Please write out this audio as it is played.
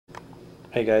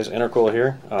Hey guys, Intercool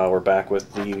here. We're back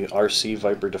with the RC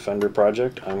Viper Defender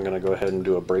project. I'm going to go ahead and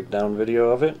do a breakdown video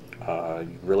of it.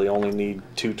 You really only need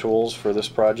two tools for this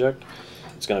project.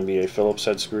 It's going to be a Phillips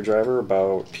head screwdriver,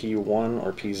 about P1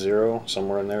 or P0,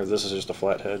 somewhere in there. This is just a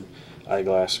flathead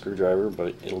eyeglass screwdriver,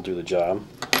 but it'll do the job.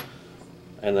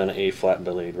 And then a flat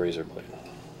blade razor blade.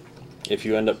 If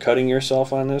you end up cutting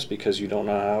yourself on this because you don't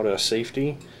know how to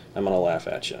safety, I'm going to laugh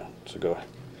at you. So go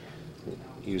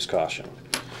use caution.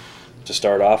 To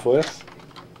start off with,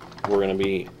 we're going to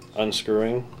be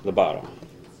unscrewing the bottom.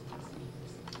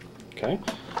 Okay,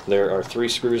 there are 3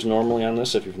 screws normally on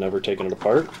this if you've never taken it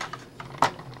apart.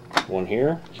 One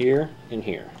here, here, and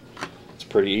here. It's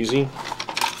pretty easy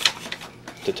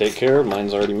to take care of.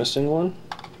 Mine's already missing one.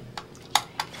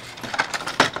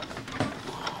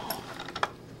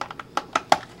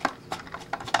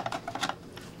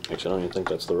 Actually, I don't even think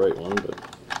that's the right one, but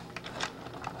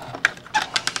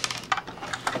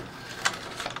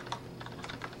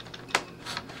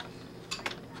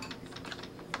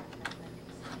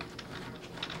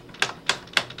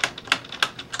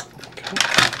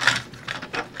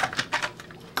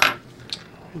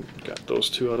got those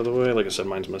 2 out of the way. Like I said,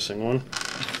 mine's missing one.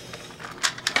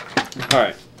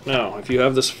 Alright, now if you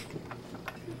have this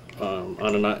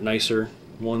on a nicer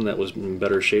one that was in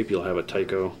better shape, you'll have a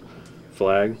Tyco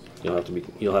flag.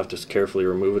 You'll have to carefully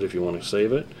remove it if you want to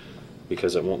save it,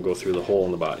 because it won't go through the hole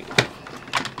in the body.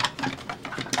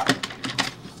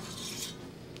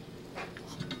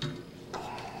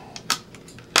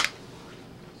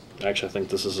 Actually, I think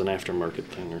this is an aftermarket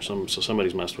thing, or so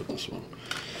somebody's messed with this one.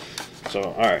 So,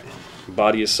 alright,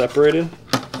 body is separated.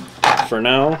 For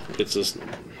now, it's just,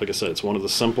 like I said, it's one of the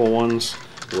simple ones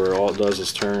where all it does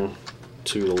is turn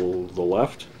to the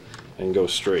left and go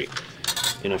straight.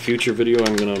 In a future video,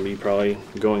 I'm going to be probably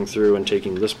going through and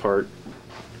taking this apart,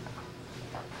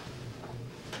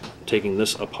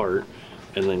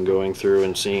 and then going through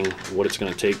and seeing what it's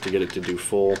going to take to get it to do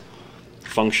full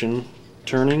function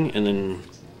turning, and then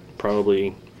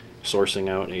probably sourcing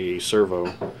out a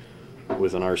servo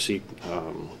with an RC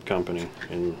company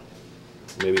and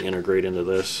maybe integrate into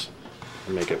this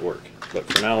and make it work. But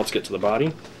for now, let's get to the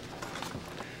body.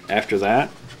 After that,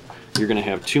 you're going to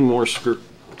have 2 more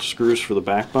screws for the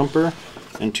back bumper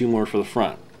and 2 more for the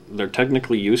front. They're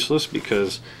technically useless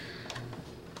because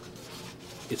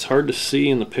it's hard to see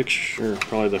in the picture,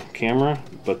 probably the camera,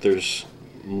 but there's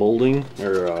molding,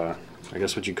 or I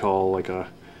guess what you call like a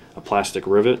plastic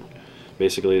rivet.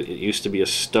 Basically, it used to be a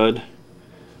stud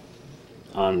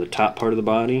on the top part of the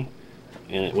body,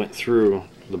 and it went through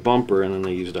the bumper, and then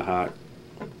they used a hot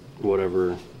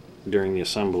whatever during the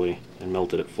assembly and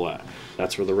melted it flat.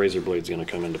 That's where the razor blade's going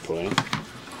to come into play.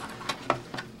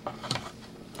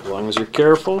 As long as you're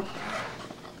careful,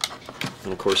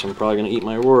 and of course I'm probably going to eat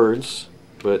my words,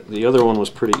 but the other one was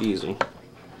pretty easy.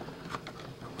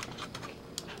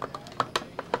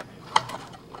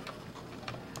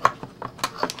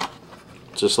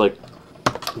 Just like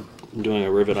doing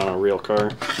a rivet on a real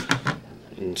car.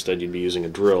 Instead you'd be using a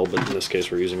drill, but in this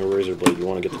case we're using a razor blade. You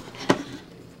want to get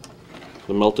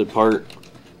the melted part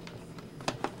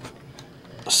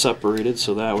separated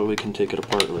so that way we can take it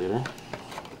apart later.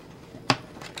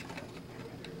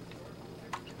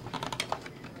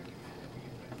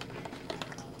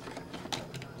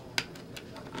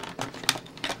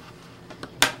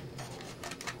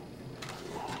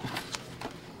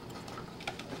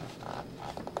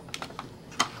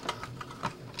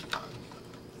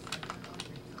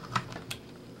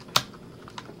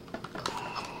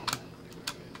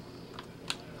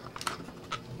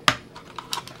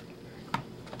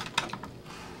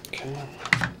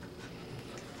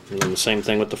 And then the same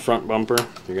thing with the front bumper.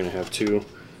 You're going to have 2,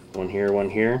 one here, one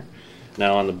here.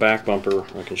 Now on the back bumper,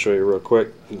 I can show you real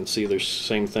quick. You can see there's the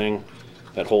same thing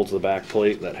that holds the back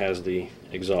plate that has the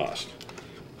exhaust.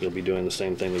 You'll be doing the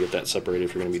same thing to get that separated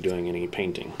if you're going to be doing any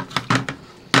painting.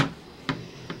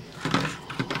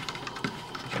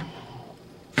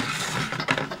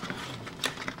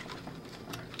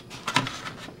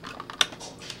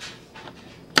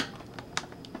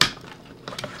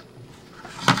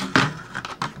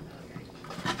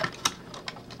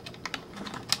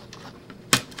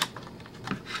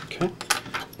 Okay,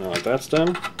 now that that's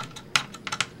done,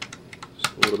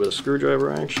 just a little bit of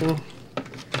screwdriver action.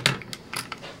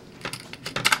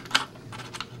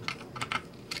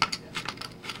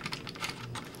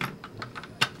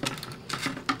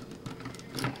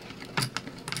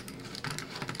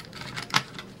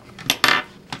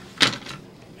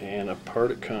 And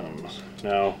apart it comes.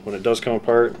 Now, when it does come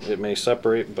apart, it may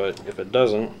separate, but if it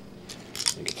doesn't,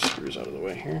 let me get the screws out of the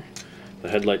way here. The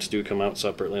headlights do come out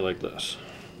separately like this.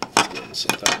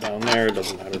 Set that down there. It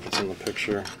doesn't matter if it's in the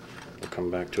picture. We'll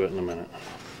come back to it in a minute.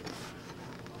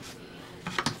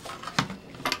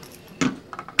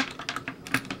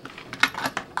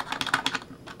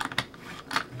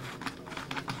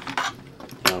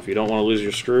 Now if you don't want to lose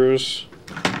your screws,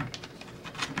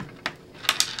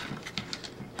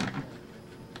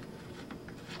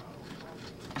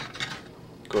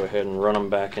 go ahead and run them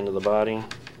back into the body.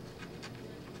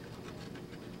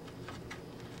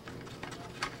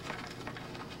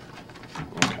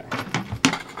 Okay.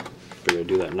 Figure I'd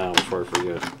do that now before I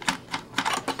forget.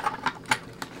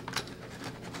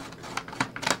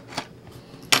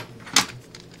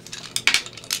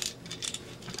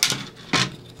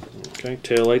 Okay,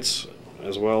 taillights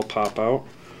as well pop out.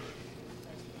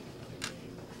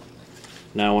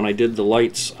 Now when I did the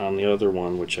lights on the other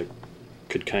one, which I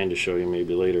could kind of show you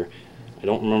maybe later, I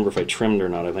don't remember if I trimmed or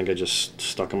not. I think I just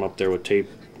stuck them up there with tape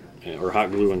or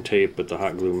hot glue and tape, but the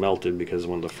hot glue melted because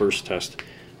when the first test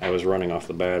I was running off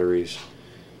the batteries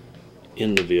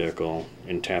in the vehicle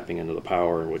and tapping into the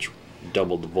power, which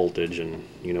doubled the voltage, and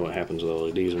you know what happens with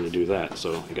LEDs when you do that,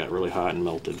 so it got really hot and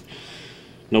melted.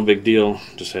 No big deal,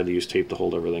 just had to use tape to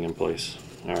hold everything in place.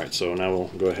 Alright, so now we'll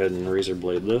go ahead and razor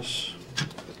blade this.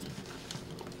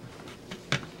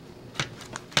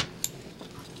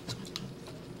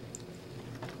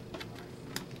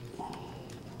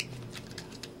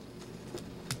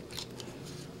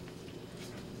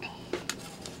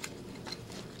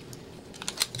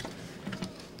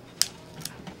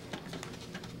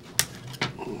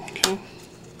 Okay.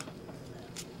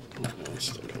 It's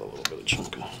still got a little bit of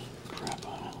chunk of crap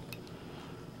on it.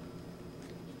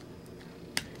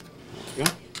 There we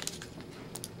go.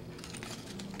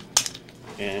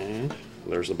 And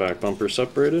there's the back bumper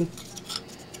separated.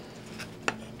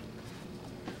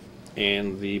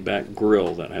 And the back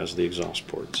grille that has the exhaust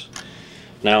ports.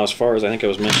 Now, as far as I think I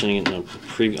was mentioning in the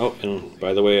previous, oh, and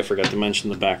by the way, I forgot to mention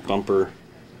the back bumper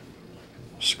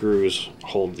screws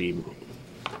hold the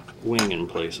wing in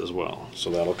place as well,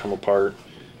 so that'll come apart.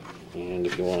 And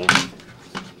if you want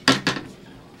to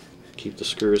keep the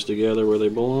screws together where they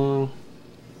belong,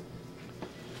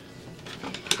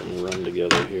 get them run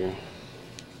together here.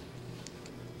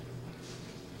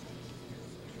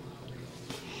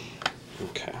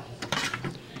 Okay.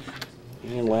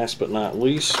 And last but not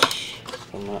least,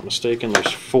 if I'm not mistaken,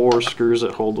 there's 4 screws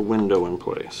that hold the window in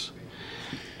place.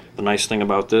 The nice thing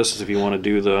about this is if you want to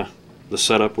do the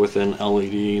setup with an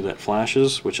LED that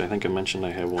flashes, which I think I mentioned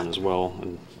I have one as well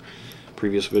in a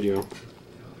previous video,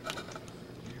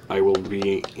 I will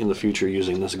be in the future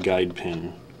using this guide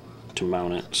pin to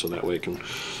mount it so that way it can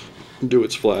do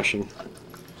its flashing.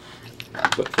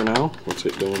 But for now, let's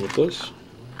get going with this.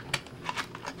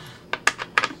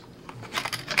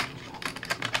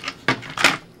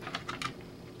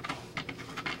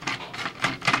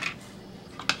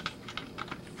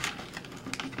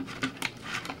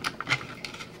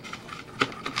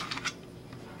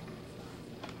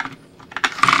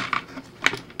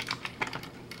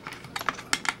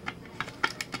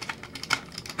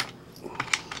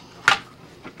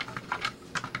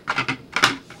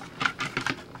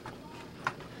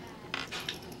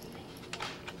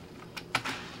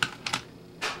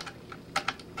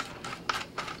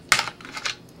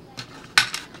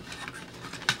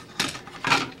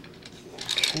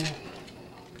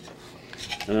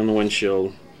 And then the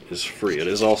windshield is free. It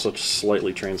is also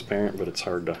slightly transparent, but it's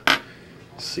hard to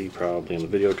see probably in the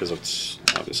video because it's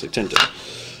obviously tinted.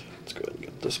 Let's go ahead and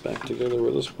get this back together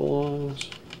where this belongs.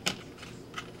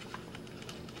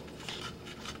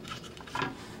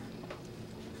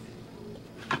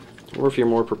 Or if you're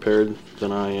more prepared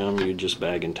than I am, you just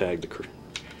bag and tag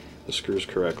the screws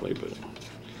correctly. But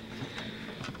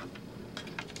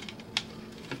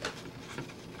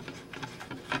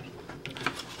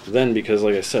then, because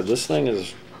like I said, this thing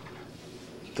is,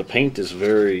 the paint is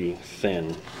very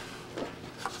thin.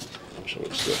 So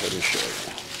let's go ahead and show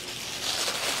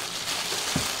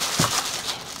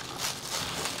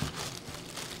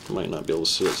you. Might not be able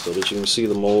to see it still, but you can see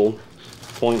the mold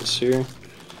points here.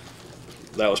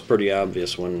 That was pretty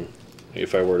obvious when,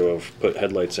 if I were to have put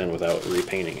headlights in without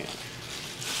repainting it.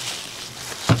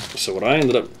 So what I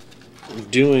ended up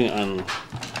doing on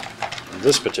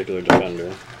this particular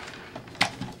Defender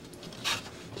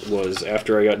was,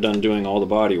 after I got done doing all the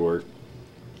body work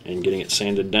and getting it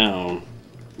sanded down,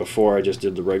 before I just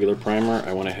did the regular primer,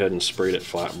 I went ahead and sprayed it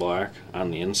flat black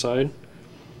on the inside,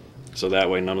 so that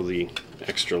way none of the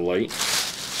extra light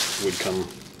would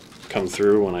come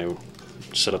through when I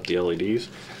set up the LEDs.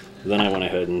 Then I went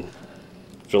ahead and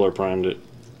filler primed it,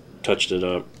 touched it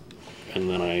up, and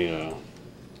then I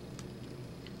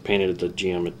painted it the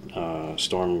GM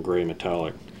Storm Gray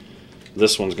Metallic.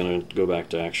 This one's going to go back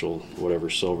to actual whatever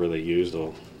silver they used.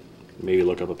 They'll maybe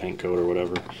look up a paint code or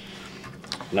whatever.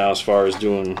 Now, as far as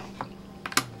getting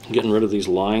rid of these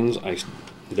lines,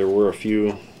 there were a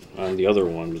few on the other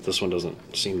one, but this one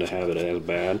doesn't seem to have it as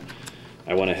bad.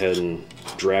 I went ahead and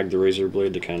dragged the razor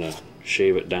blade to kind of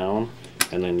shave it down,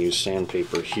 and then used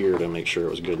sandpaper here to make sure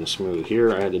it was good and smooth.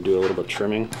 Here I had to do a little bit of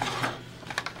trimming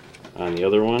on the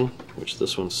other one, which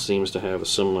this one seems to have a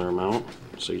similar amount.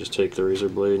 So you just take the razor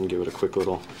blade and give it a quick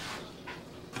little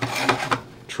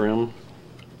trim,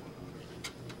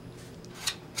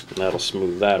 and that'll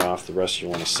smooth that off. The rest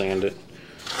you'll want to sand it,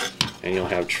 and you'll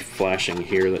have flashing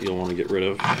here that you'll want to get rid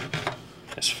of.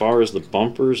 As far as the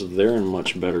bumpers, they're in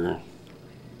much better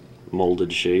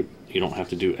molded shape. You don't have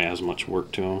to do as much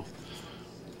work to them.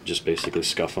 Just basically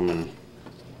scuff them and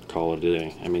call it a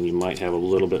day. I mean, you might have a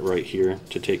little bit right here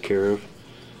to take care of,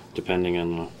 depending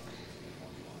on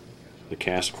the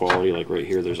cast quality. Like right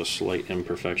here, there's a slight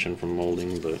imperfection from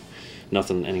molding, but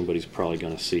nothing anybody's probably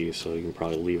going to see, so you can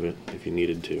probably leave it if you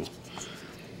needed to.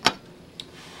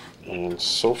 And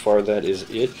so far, that is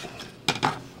it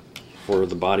for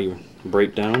the body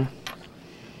breakdown.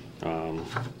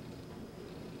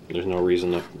 There's no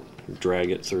reason to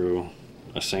drag it through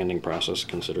a sanding process,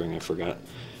 considering I forgot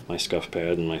my scuff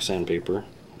pad and my sandpaper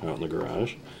out in the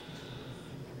garage.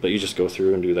 But you just go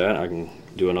through and do that. I can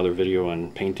do another video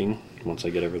on painting once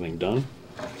I get everything done.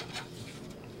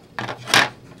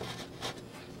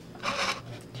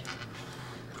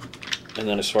 And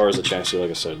then as far as the chassis,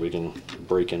 like I said, we can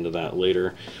break into that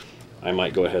later. I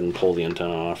might go ahead and pull the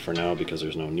antenna off for now because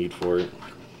there's no need for it.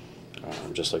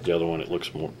 Just like the other one, it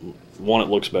looks more, it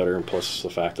looks better, and plus the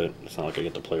fact that it's not like I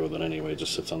get to play with it anyway. It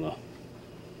just sits on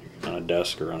a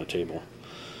desk or on a table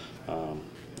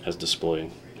as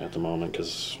display at the moment.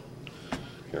 Because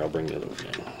here, I'll bring the other one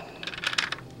in.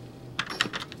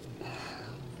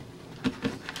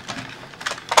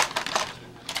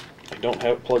 I don't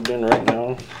have it plugged in right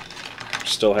now.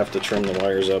 Still have to trim the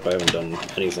wires up. I haven't done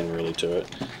anything really to it.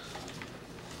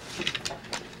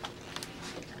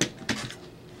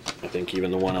 I think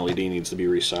even the one LED needs to be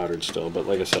resoldered still, but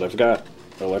like I said, I've got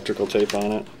electrical tape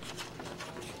on it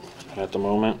at the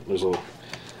moment.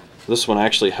 This one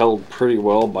actually held pretty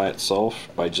well by itself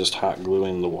by just hot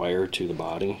gluing the wire to the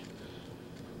body,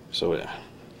 so it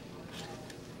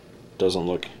didn't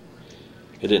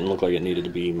look like it needed to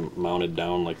be mounted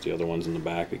down like the other ones in the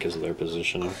back because of their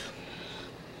positioning.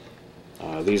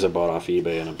 These I bought off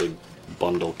eBay in a big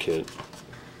bundle kit.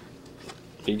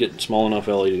 You get small enough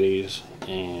LEDs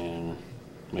and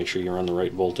make sure you run the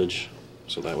right voltage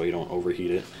so that way you don't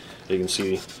overheat it. You can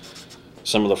see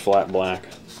some of the flat black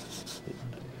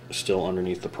still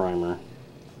underneath the primer,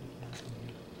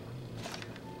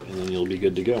 and then you'll be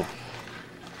good to go.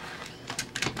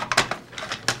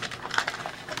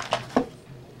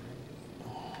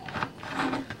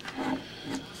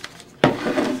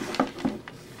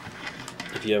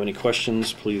 If you have any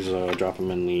questions, please drop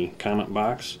them in the comment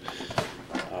box.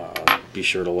 Be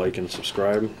sure to like and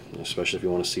subscribe, especially if you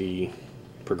want to see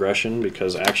progression,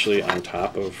 because actually on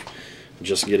top of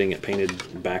just getting it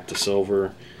painted back to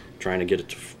silver, trying to get it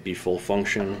to be full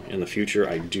function in the future,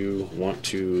 I do want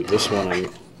to, this one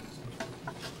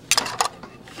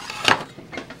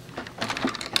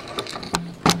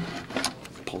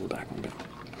pull the back one down.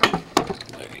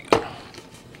 There you go.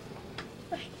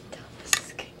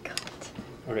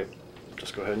 Okay,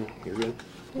 just go ahead and you're good.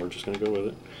 We're just going to go with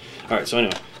it. Alright, so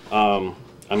anyway,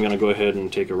 I'm going to go ahead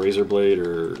and take a razor blade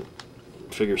or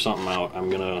figure something out. I'm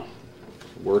going to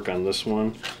work on this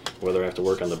one, whether I have to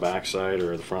work on the back side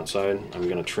or the front side. I'm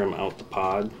going to trim out the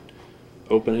pod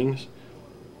openings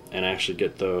and actually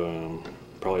get the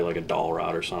probably like a dowel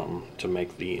rod or something to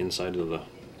make the inside of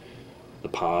the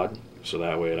pod, so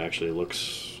that way it actually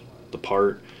looks the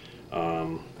part.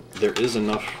 There is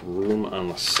enough room on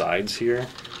the sides here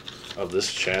of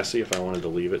this chassis if I wanted to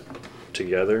leave it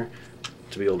together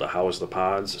to be able to house the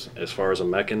pods. As far as a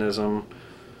mechanism,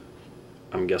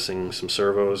 I'm guessing some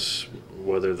servos,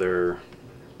 whether they're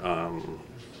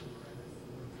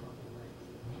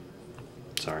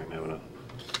sorry, I'm having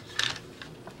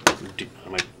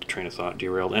my train of thought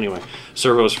derailed. Anyway,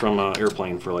 servos from an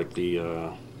airplane for like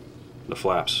the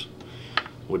flaps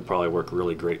would probably work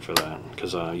really great for that,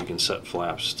 because you can set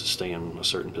flaps to stay in a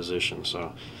certain position.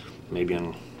 So maybe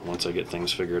once I get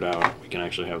things figured out, we can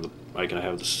actually have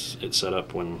it set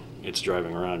up when it's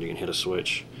driving around. You can hit a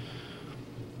switch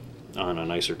on a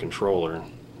nicer controller,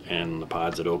 and the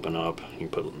pods that open up, you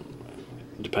put,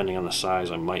 depending on the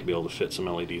size, I might be able to fit some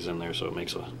LEDs in there so it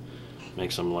makes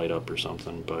them light up or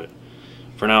something. But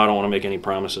For now, I don't want to make any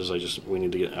promises. I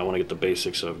want to get the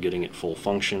basics of getting it full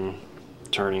function,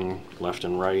 turning left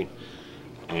and right,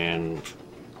 and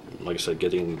like I said,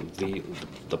 getting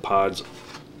the pods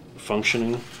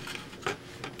functioning.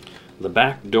 The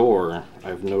back door,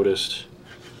 I've noticed,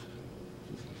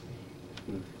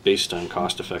 based on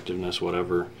cost effectiveness,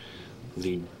 whatever,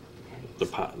 the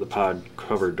pod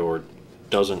cover door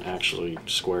doesn't actually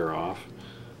square off,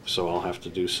 so I'll have to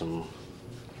do some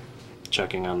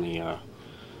checking on the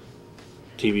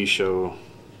TV show,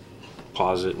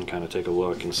 pause it and kind of take a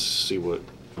look and see what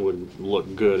would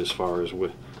look good as far as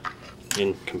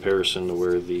in comparison to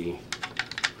where the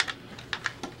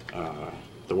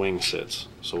wing sits.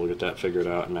 So we'll get that figured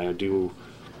out, and I do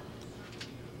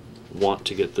want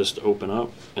to get this to open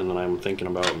up, and then I'm thinking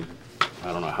about,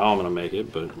 I don't know how I'm going to make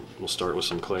it, but we'll start with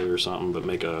some clay or something, but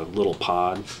make a little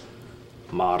pod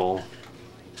model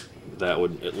that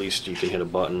would, at least you can hit a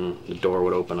button, the door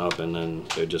would open up, and then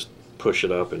they'd just push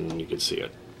it up and you could see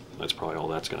it. That's probably all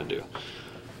that's going to do.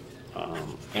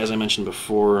 As I mentioned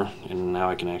before, and now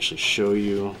I can actually show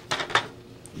you,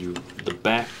 the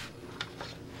back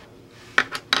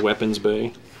weapons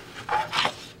bay,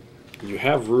 you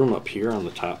have room up here on the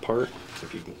top part.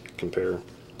 If you can compare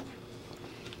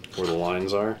where the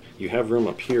lines are, you have room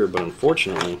up here, but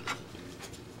unfortunately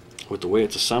with the way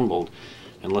it's assembled,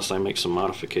 unless I make some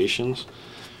modifications,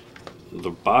 the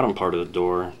bottom part of the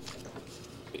door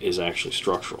is actually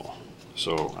structural,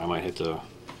 so I might have to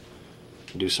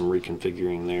do some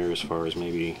reconfiguring there as far as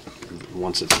maybe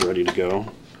once it's ready to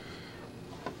go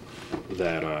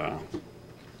that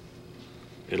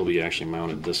it'll be actually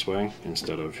mounted this way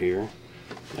instead of here,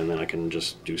 and then I can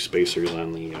just do spacers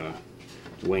on the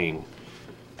wing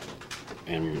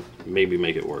and maybe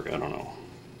make it work. I don't know.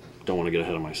 Don't want to get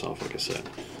ahead of myself, like I said.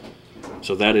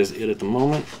 So that is it at the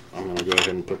moment. I'm going to go ahead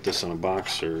and put this in a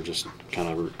box, or just kind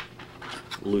of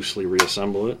loosely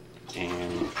reassemble it,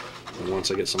 and once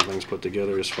I get some things put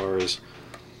together as far as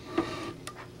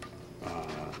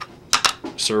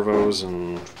servos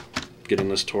and getting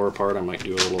this tore apart, I might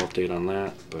do a little update on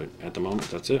that, but at the moment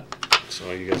that's it.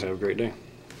 So you guys have a great day.